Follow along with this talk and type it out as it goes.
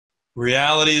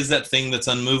Reality is that thing that's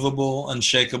unmovable,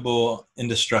 unshakable,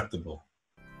 indestructible.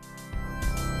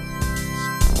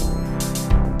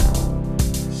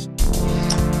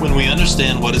 When we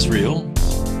understand what is real,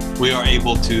 we are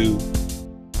able to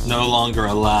no longer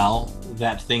allow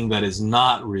that thing that is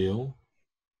not real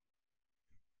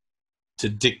to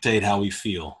dictate how we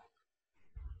feel.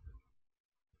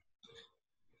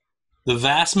 The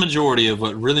vast majority of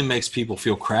what really makes people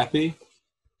feel crappy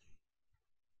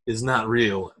is not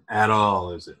real at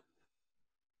all, is it?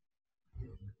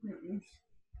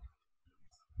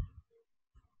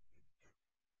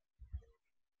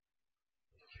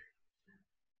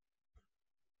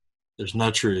 There's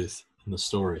no truth in the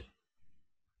story.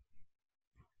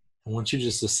 I want you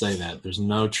just to say that. There's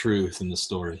no truth in the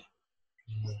story.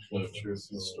 There's no truth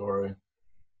in the story.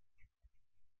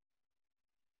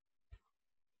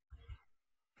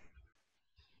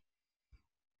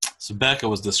 So Becca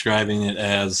was describing it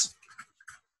as,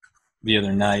 the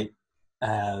other night,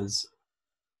 as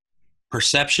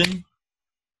perception.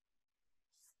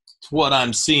 It's what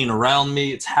I'm seeing around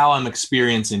me. It's how I'm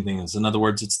experiencing things. In other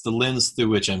words, it's the lens through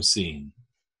which I'm seeing.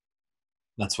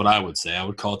 That's what I would say. I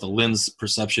would call it the lens.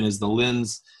 Perception is the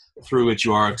lens through which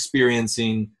you are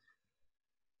experiencing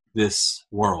this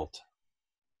world.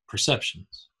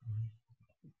 Perceptions.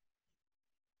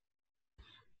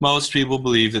 Most people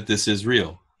believe that this is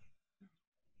real.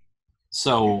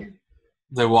 So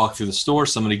they walk through the store,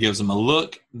 somebody gives them a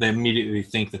look, they immediately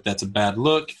think that that's a bad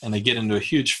look, and they get into a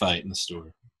huge fight in the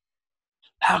store.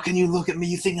 How can you look at me?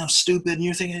 You think I'm stupid, and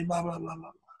you're thinking blah, blah, blah,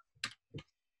 blah.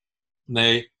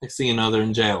 Next thing you know, they're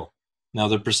in jail. Now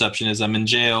their perception is, I'm in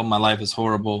jail, my life is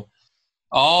horrible.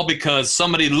 All because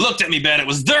somebody looked at me bad. It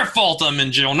was their fault I'm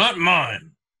in jail, not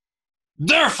mine.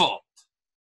 Their fault.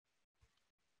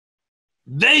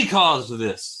 They caused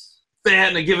this. If they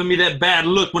hadn't given me that bad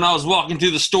look when I was walking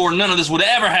through the store, none of this would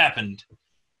have ever happened.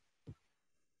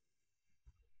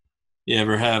 You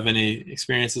ever have any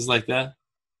experiences like that?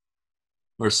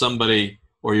 Where somebody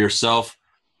or yourself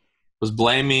was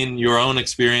blaming your own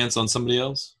experience on somebody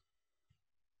else?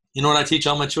 You know what I teach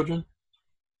all my children?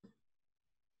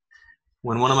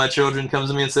 When one of my children comes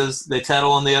to me and says they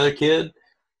tattle on the other kid,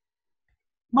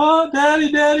 Mom,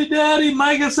 Daddy,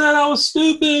 Micah said I was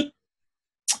stupid.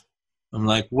 I'm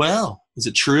like, well, is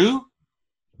it true?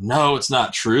 No, it's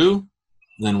not true.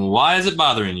 Then why is it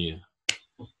bothering you?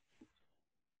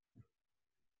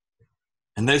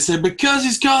 And they say, because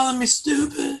he's calling me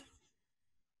stupid.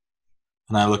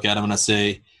 And I look at him and I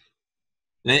say,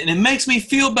 and it makes me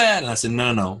feel bad. And I said,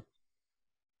 no.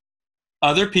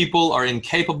 Other people are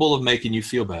incapable of making you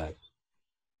feel bad.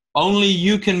 Only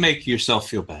you can make yourself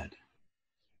feel bad.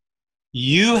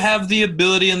 You have the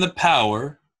ability and the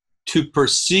power to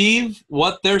perceive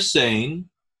what they're saying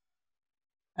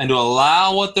and to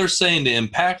allow what they're saying to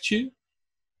impact you,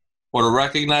 or to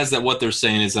recognize that what they're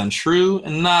saying is untrue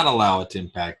and not allow it to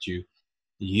impact you.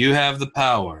 You have the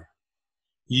power.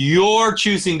 You're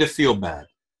choosing to feel bad.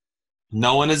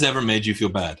 No one has ever made you feel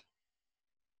bad.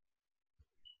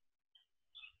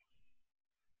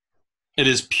 It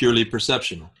is purely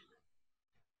perceptional.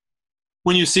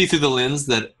 When you see through the lens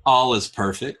that all is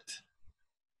perfect,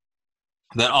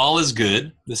 that all is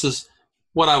good, this is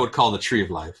what I would call the tree of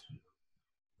life.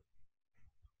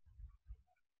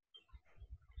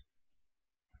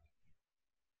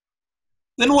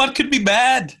 Then what could be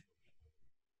bad?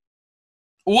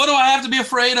 What do I have to be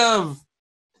afraid of?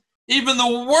 Even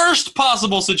the worst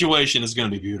possible situation is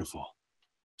going to be beautiful.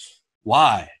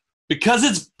 Why? Because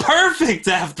it's perfect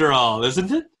after all,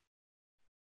 isn't it?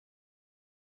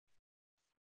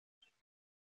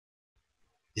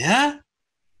 Yeah?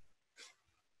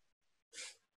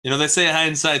 You know, they say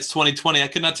hindsight's 20/20. I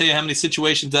could not tell you how many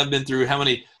situations I've been through, how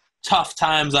many tough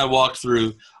times I walked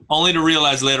through, only to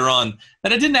realize later on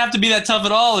that it didn't have to be that tough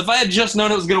at all. If I had just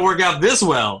known it was going to work out this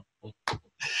well,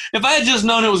 if I had just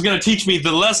known it was going to teach me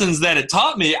the lessons that it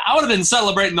taught me, I would have been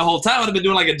celebrating the whole time. I would have been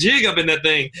doing like a jig up in that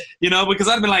thing, you know, because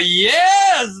I'd have been like,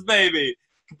 yes, baby,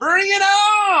 bring it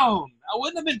on. I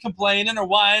wouldn't have been complaining or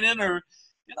whining or,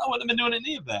 I wouldn't have been doing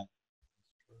any of that.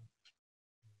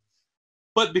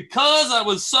 But because I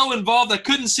was so involved, I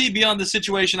couldn't see beyond the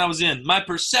situation I was in. My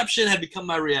perception had become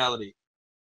my reality.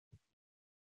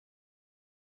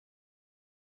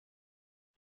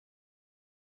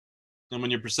 And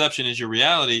when your perception is your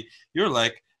reality, you're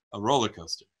like a roller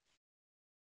coaster.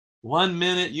 1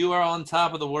 minute you are on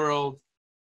top of the world,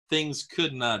 things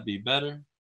could not be better.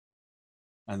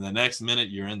 And the next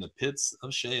minute you're in the pits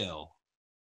of Sheol,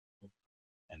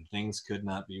 and things could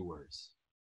not be worse.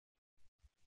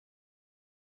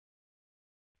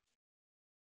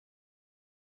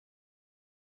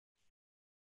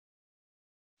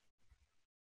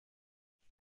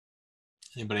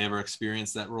 Anybody ever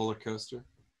experienced that roller coaster?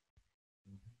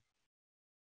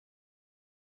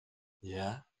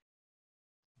 Yeah.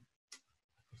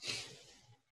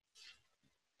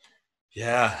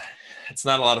 Yeah. It's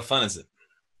not a lot of fun, is it?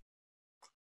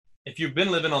 If you've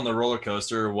been living on the roller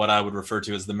coaster, what I would refer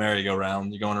to as the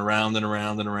merry-go-round, you're going around and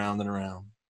around and around and around.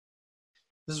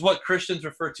 This is what Christians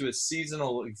refer to as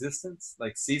seasonal existence,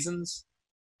 like seasons.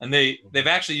 And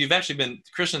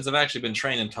Christians have actually been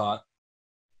trained and taught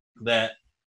that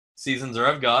seasons are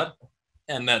of God,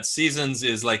 and that seasons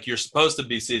is like you're supposed to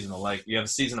be seasonal. Like you have a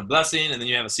season of blessing, and then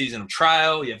you have a season of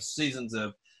trial, you have seasons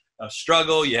of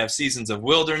struggle, you have seasons of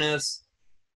wilderness.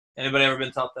 Anybody ever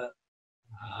been taught that?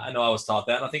 I know I was taught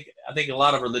that. I think a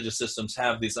lot of religious systems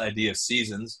have this idea of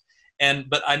seasons,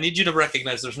 but I need you to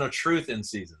recognize there's no truth in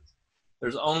seasons.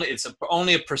 It's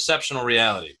only a perceptional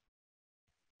reality.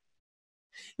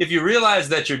 If you realize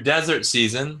that your desert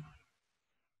season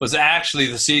was actually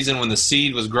the season when the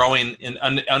seed was growing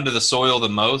under the soil the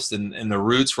most, and the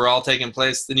roots were all taking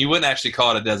place, then you wouldn't actually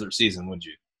call it a desert season, would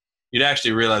you? You'd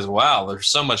actually realize, wow, there's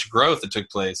so much growth that took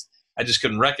place. I just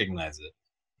couldn't recognize it.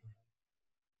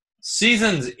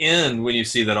 Seasons end when you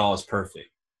see that all is perfect.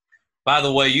 By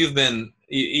the way, even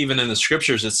in the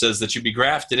scriptures, it says that you be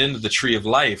grafted into the tree of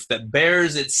life that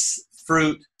bears its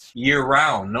fruit year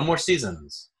round. No more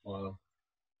seasons. Wow.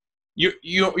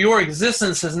 Your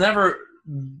existence has never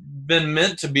been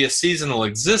meant to be a seasonal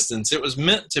existence. It was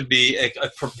meant to be a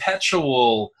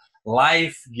perpetual,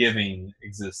 life-giving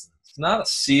existence. It's not a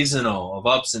seasonal of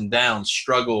ups and downs,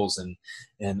 struggles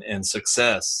and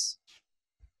success.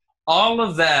 All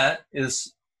of that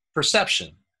is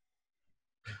perception.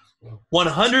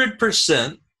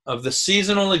 100% of the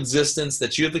seasonal existence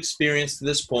that you have experienced to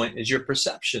this point is your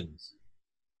perceptions.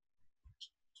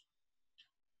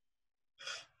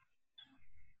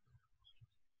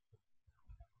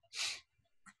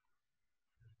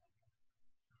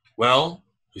 Well,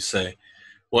 you say,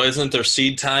 well, isn't there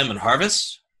seed time and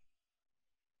harvest?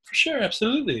 For sure,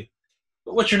 absolutely.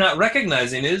 But what you're not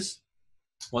recognizing is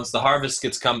once the harvest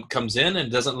comes in and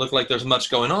it doesn't look like there's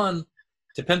much going on,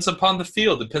 depends upon the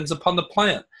field, depends upon the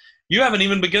plant. You haven't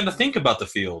even begun to think about the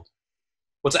field.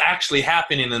 What's actually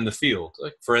happening in the field?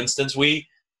 Like, for instance, we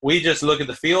just look at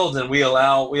the fields and we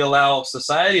allow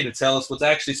society to tell us what's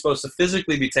actually supposed to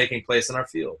physically be taking place in our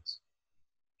fields.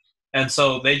 And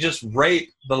so they just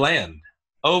rape the land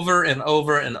over and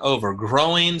over and over,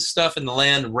 growing stuff in the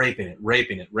land, raping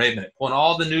it, pulling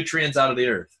all the nutrients out of the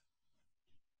earth,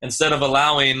 instead of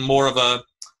allowing more of a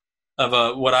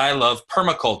what I love,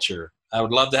 permaculture. I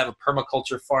would love to have a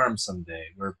permaculture farm someday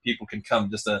where people can come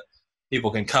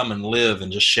and live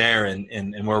and just share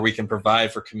and where we can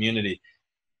provide for community,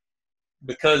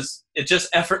 because it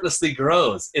just effortlessly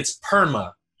grows. It's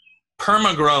perma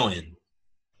growing.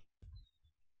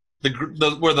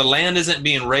 Where the land isn't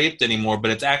being raped anymore, but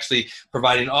it's actually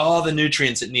providing all the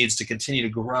nutrients it needs to continue to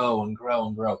grow and grow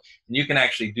and grow. And you can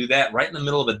actually do that right in the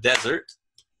middle of a desert,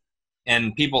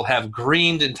 and people have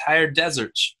greened entire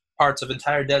deserts, parts of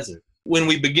entire desert. When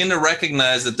we begin to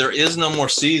recognize that there is no more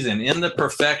season, in the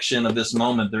perfection of this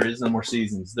moment, there is no more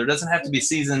seasons. There doesn't have to be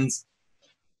seasons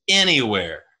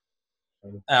anywhere.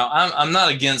 Now, I'm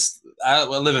not against, I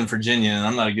live in Virginia, and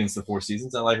I'm not against the 4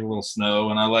 seasons. I like a little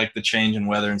snow, and I like the change in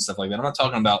weather and stuff like that. I'm not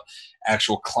talking about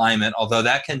actual climate, although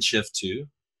that can shift too.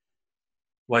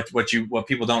 What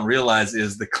people don't realize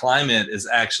is the climate is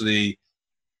actually,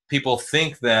 people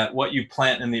think that what you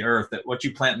plant in the earth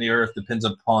depends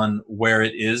upon where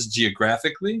it is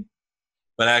geographically.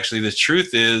 But actually, the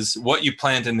truth is what you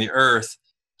plant in the earth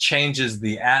changes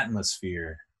the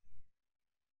atmosphere.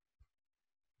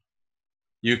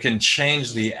 You can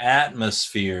change the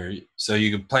atmosphere, so you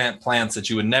can plant plants that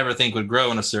you would never think would grow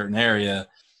in a certain area,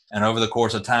 and over the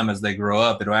course of time, as they grow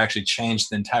up, it'll actually change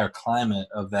the entire climate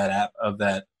of that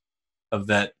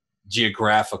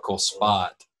geographical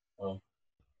spot.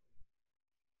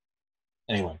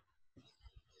 Anyway,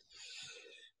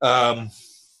 what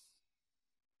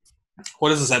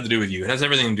does this have to do with you? It has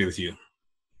everything to do with you.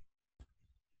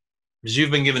 Because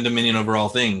you've been given dominion over all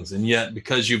things, and yet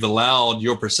because you've allowed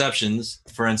your perceptions,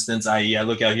 for instance, i.e. I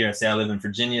look out here, I say I live in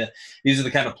Virginia, these are the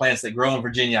kind of plants that grow in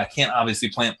Virginia. I can't obviously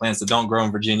plant plants that don't grow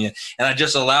in Virginia, and I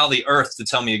just allow the earth to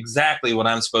tell me exactly what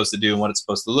I'm supposed to do and what it's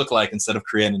supposed to look like instead of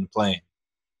creating the plane.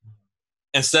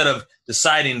 Instead of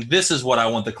deciding this is what I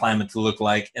want the climate to look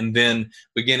like, and then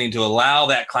beginning to allow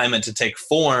that climate to take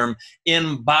form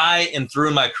by and through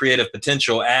my creative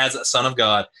potential as a son of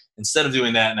God. Instead of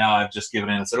doing that, now I've just given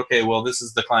in and said, okay, well, this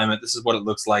is the climate. This is what it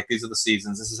looks like. These are the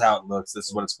seasons. This is how it looks. This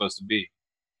is what it's supposed to be.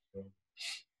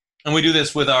 And we do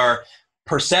this with our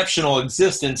perceptional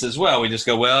existence as well. We just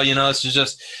go, well, you know, I'm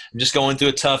just going through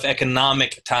a tough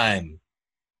economic time.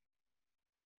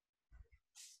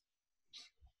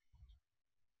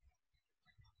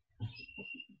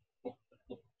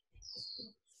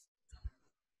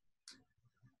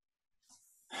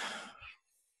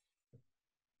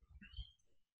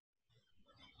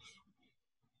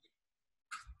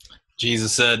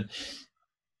 Jesus said,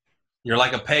 you're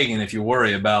like a pagan if you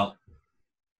worry about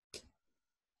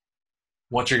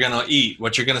what you're going to eat, where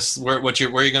you're going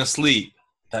to sleep,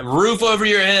 that roof over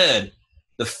your head,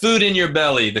 the food in your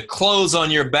belly, the clothes on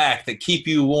your back that keep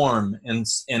you warm and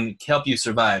help you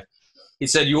survive. He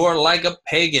said, you are like a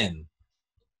pagan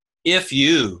if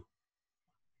you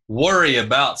worry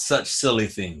about such silly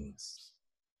things.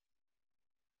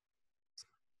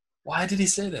 Why did he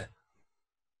say that?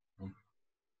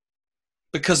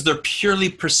 Because they're purely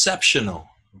perceptional.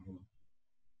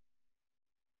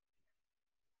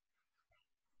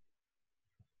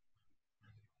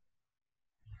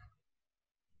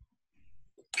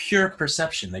 Pure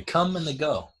perception. They come and they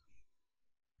go.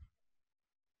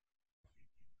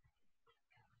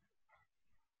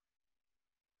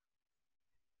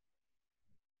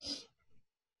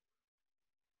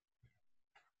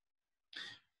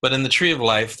 But in the tree of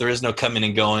life, there is no coming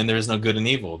and going. There is no good and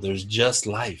evil. There's just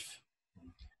life.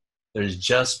 There's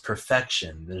just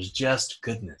perfection. There's just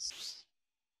goodness.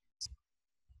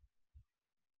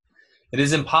 It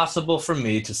is impossible for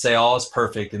me to say all is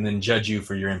perfect and then judge you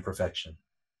for your imperfection.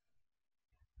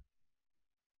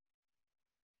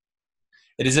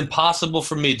 It is impossible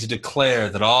for me to declare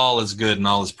that all is good and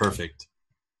all is perfect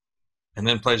and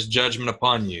then place judgment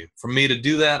upon you. For me to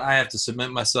do that, I have to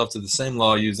submit myself to the same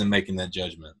law used in making that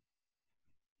judgment.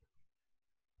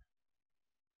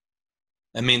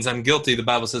 That means I'm guilty. The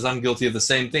Bible says I'm guilty of the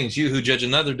same things. You who judge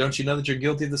another, don't you know that you're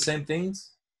guilty of the same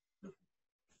things?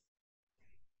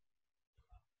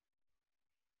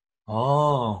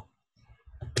 Oh.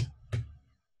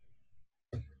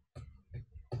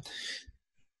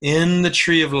 In the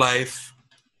tree of life,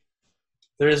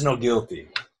 there is no guilty.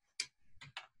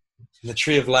 In the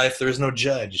tree of life, there is no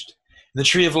judged. In the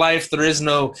tree of life, there is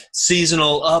no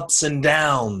seasonal ups and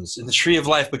downs. In the tree of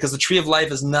life, because the tree of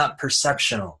life is not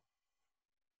perceptional.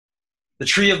 The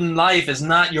tree of life is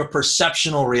not your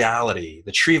perceptional reality.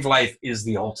 The tree of life is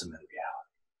the ultimate reality.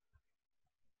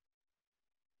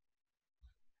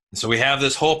 And so we have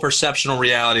this whole perceptional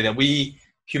reality that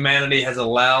humanity has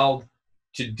allowed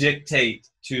to dictate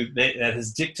that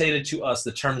has dictated to us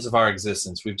the terms of our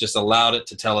existence. We've just allowed it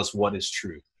to tell us what is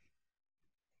truth.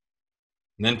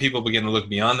 And then people begin to look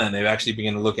beyond that, and they actually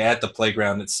begin to look at the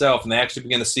playground itself, and they actually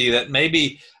begin to see that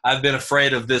maybe I've been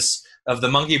afraid of the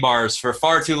monkey bars for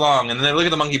far too long. And then they look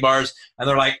at the monkey bars, and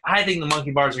they're like, I think the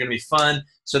monkey bars are going to be fun.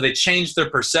 So they change their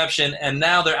perception, and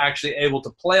now they're actually able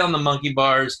to play on the monkey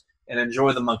bars and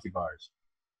enjoy the monkey bars.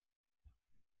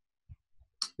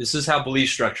 This is how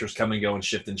belief structures come and go and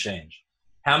shift and change.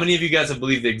 How many of you guys have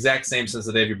believed the exact same since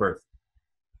the day of your birth?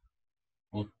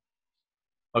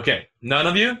 Okay, none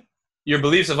of you? Your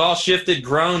beliefs have all shifted,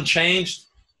 grown, changed?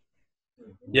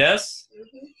 Yes?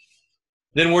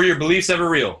 Then were your beliefs ever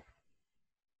real?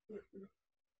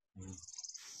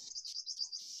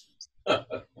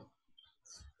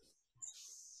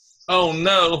 Oh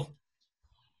no.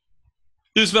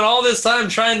 You spent all this time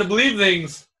trying to believe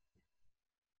things.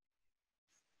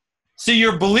 See,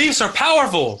 your beliefs are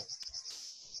powerful.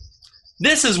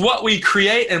 This is what we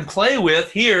create and play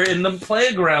with here in the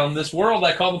playground, this world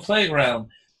I call the playground.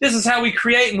 This is how we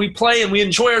create and we play and we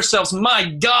enjoy ourselves. My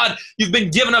God, you've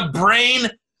been given a brain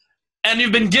and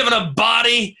you've been given a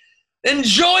body.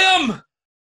 Enjoy them.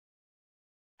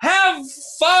 Have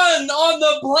fun on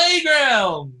the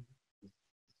playground.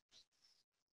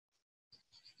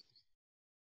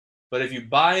 But if you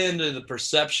buy into the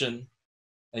perception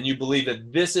and you believe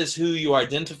that this is who you are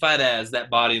identified as, that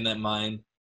body and that mind,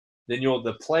 then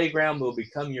the playground will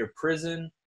become your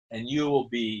prison, and you will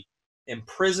be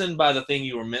imprisoned by the thing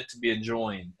you were meant to be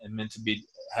enjoying and meant to be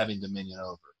having dominion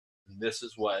over. And this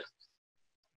is what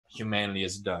humanity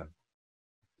has done.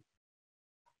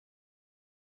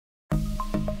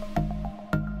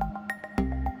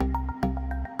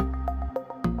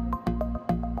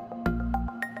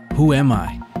 Who am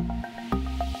I?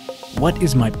 What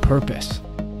is my purpose?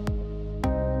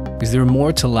 Is there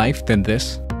more to life than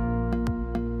this?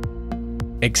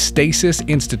 Ekstasis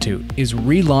Institute is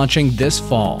relaunching this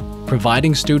fall,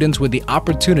 providing students with the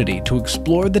opportunity to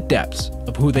explore the depths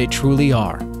of who they truly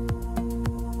are.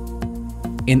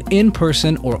 An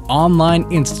in-person or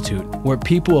online institute where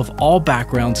people of all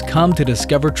backgrounds come to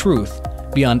discover truth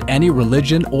beyond any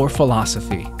religion or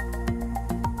philosophy.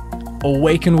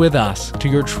 Awaken with us to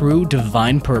your true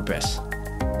divine purpose,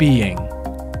 being.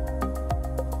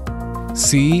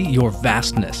 See your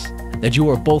vastness, that you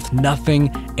are both nothing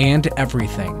and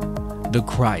everything, the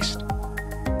Christ.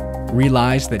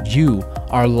 Realize that you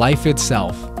are life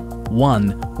itself,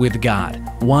 one with God,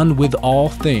 one with all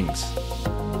things.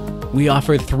 We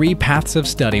offer 3 paths of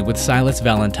study with Silas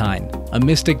Valentine, a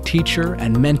mystic teacher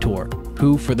and mentor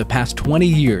who, for the past 20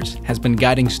 years, has been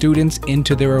guiding students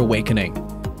into their awakening.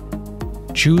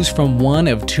 Choose from one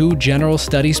of 2 general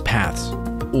studies paths,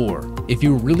 or, if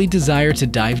you really desire to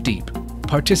dive deep,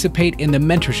 participate in the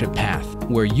mentorship path,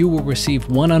 where you will receive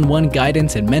one-on-one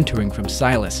guidance and mentoring from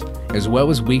Silas, as well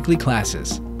as weekly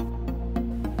classes.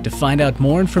 To find out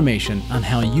more information on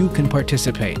how you can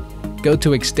participate, go to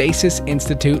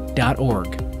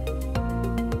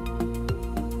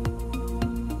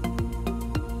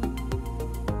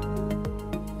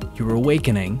ekstasisinstitute.org. Your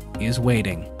awakening is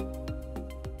waiting.